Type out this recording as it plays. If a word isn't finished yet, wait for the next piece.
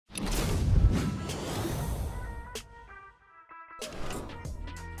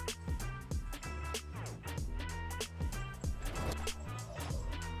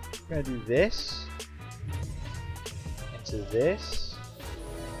We're gonna do this. Into this.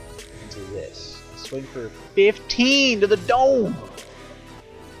 Into this. Swing for 15 to the dome!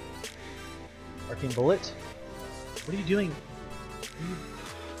 Arcane Bullet? What are you doing?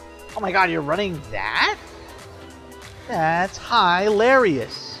 Oh my god, you're running that? That's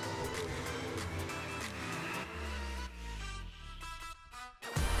hilarious.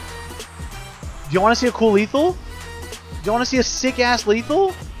 Do you want to see a cool lethal? Do you want to see a sick-ass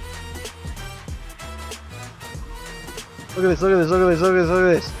lethal? Look at this, look at this, look at this, look at this, look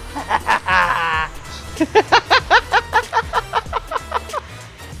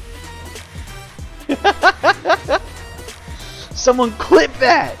at this. Someone clip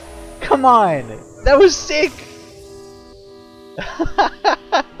that! Come on! That was sick! I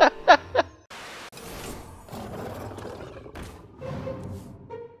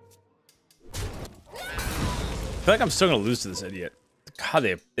feel like I'm still gonna lose to this idiot. God,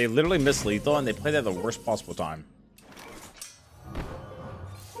 they literally miss lethal and they play that at the worst possible time.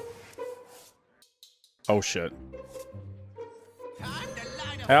 Oh shit.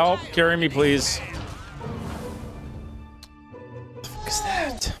 Help, carry me please. What the fuck is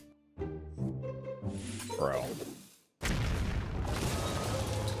that? Bro.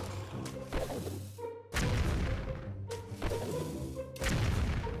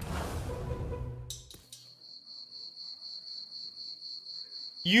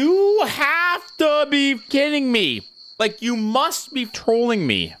 You have to be kidding me. Like, you must be trolling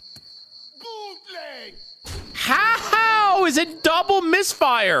me. How is it double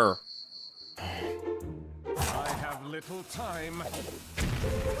misfire? I have little time.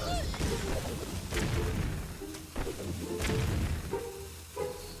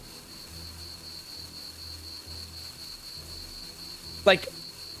 Like,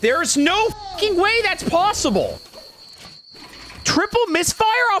 there's no fucking way that's possible. Triple misfire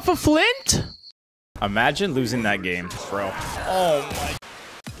off of Flint? Imagine losing that game, bro. Oh my.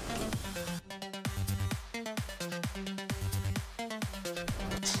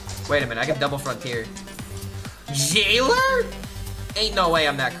 Wait a minute, I can double frontier. Jailer? Ain't no way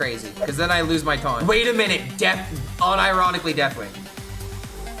I'm that crazy, because then I lose my taunt. Wait a minute, unironically Deathwing.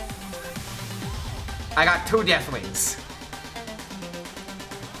 I got 2 Deathwings.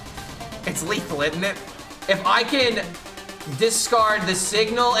 It's lethal, isn't it? If I can discard the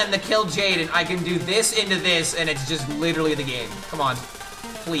signal and the kill Jaden, I can do this into this, and it's just literally the game. Come on.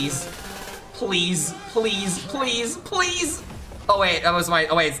 Please. Please, please, please, please. Oh wait, that was my,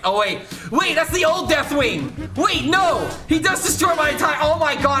 oh wait, wait, that's the old Deathwing! Wait, no! He does destroy my entire, oh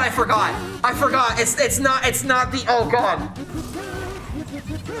my god, I forgot, it's not the, oh god.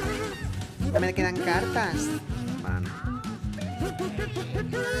 Me quedan cartas. Man.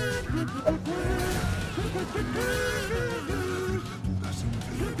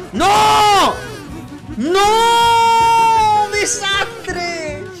 No! No!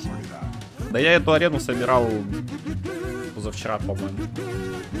 Desastre! Да я эту арену собирал позавчера, по-моему.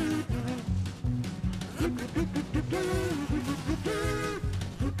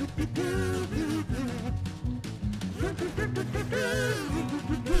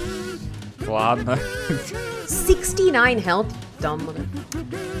 Ладно. 69 health, dumb mother.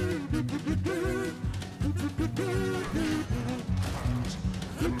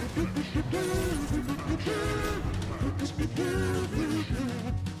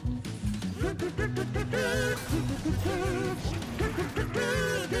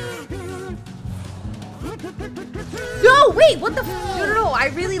 No, wait, what the f— no, I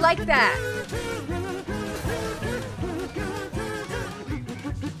really like that.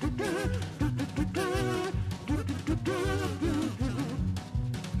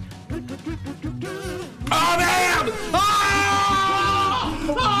 Oh man!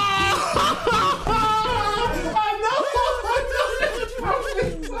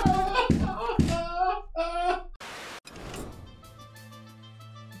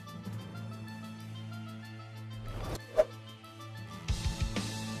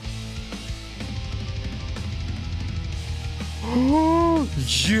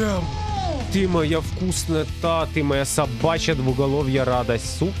 Ем! Ты моя вкуснота, ты моя собачья двуголовья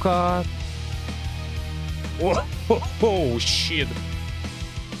радость, сука! Оу, щит!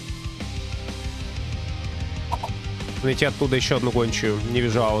 Найти оттуда еще одну гончую, не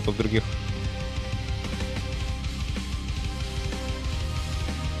вижу аутов других.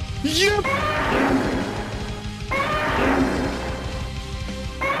 Еп!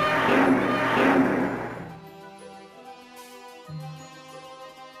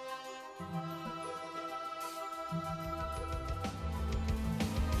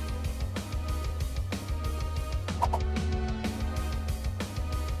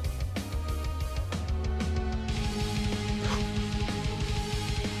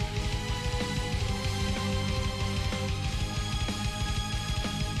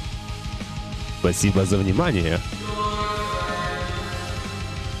 Спасибо за внимание.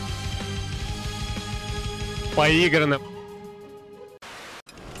 Поиграно.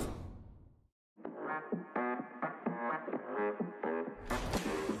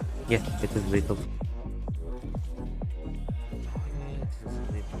 Yes, it is lethal.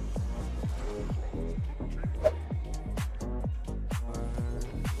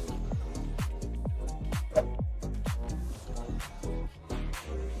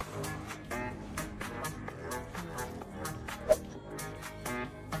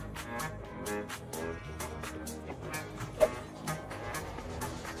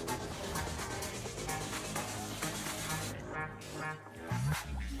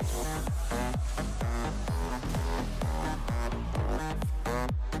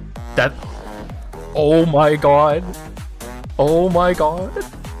 That. Oh my god. Oh my god.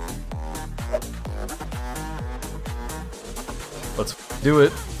 Let's do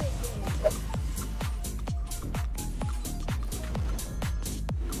it.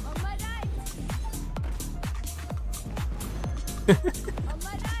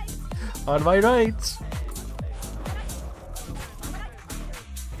 On my right.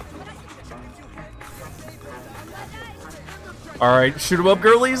 All right, shoot 'em up,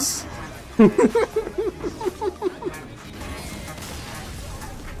 girlies.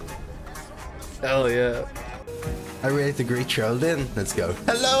 Hell yeah. Are we ready to greet Trolden? Let's go.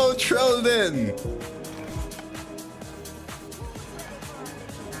 Hello, Trolden!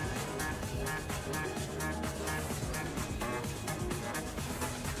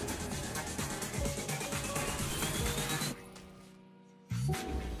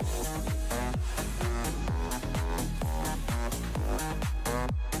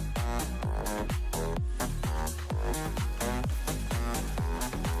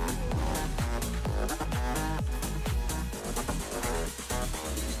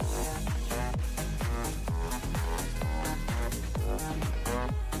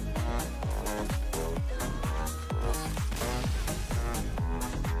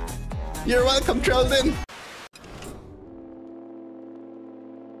 You're welcome, Trolden!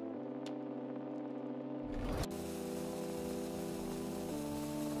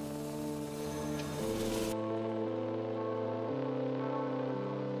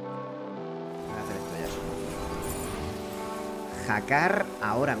 Voy a hacer esto ya solo. Hackear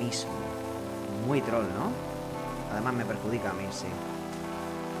ahora mismo. Muy troll, ¿no? Además me perjudica a mí, sí.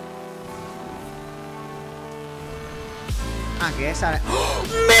 Ah, que esa... ¡Oh!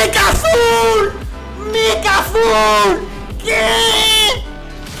 ¡Mecha azul! ¡Mecha azul! ¿Qué?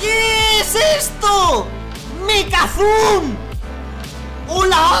 ¿Qué es esto? ¡Mecha azul!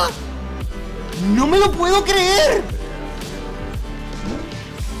 ¡Hola! ¡No me lo puedo creer!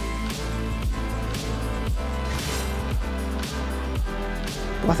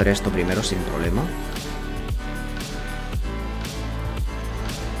 ¿Puedo hacer esto primero sin problema?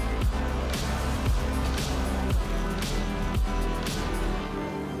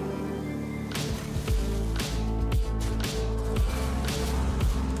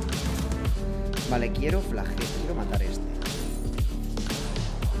 Vale, quiero flagel, quiero matar este.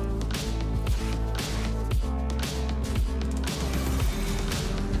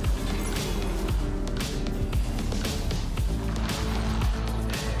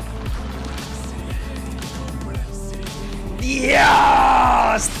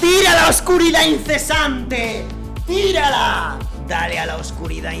 ¡Dios! ¡Tira la oscuridad incesante! ¡Tírala! Dale a la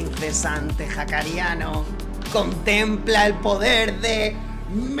oscuridad incesante, Hakariano. Contempla el poder de...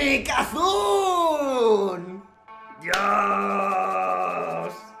 ¡Mecazún! ¡Dios!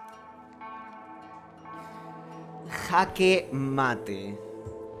 Jaque mate.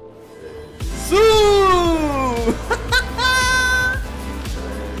 ¡Su!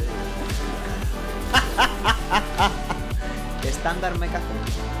 Estándar Mecazún.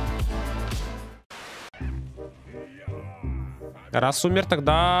 Раз умер,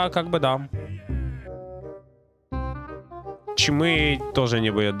 тогда как бы да. Чмы тоже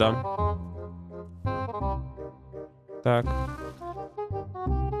не будет, да? Так.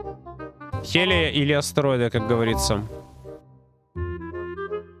 Хелия или астероиды, как говорится.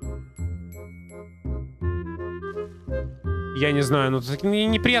 Я не знаю, ну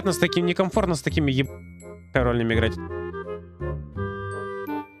неприятно с таким, некомфортно с такими рольными играть.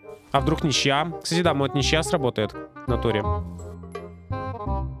 А вдруг ничья? Кстати, да, может ничья сработает в натуре.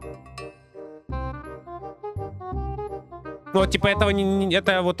 Ну, вот, типа, этого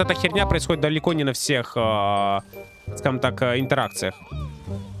это вот эта херня происходит далеко не на всех, скажем так, интеракциях.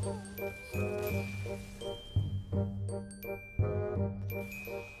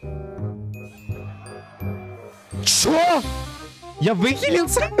 Чё? Я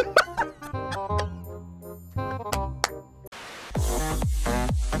выхилился?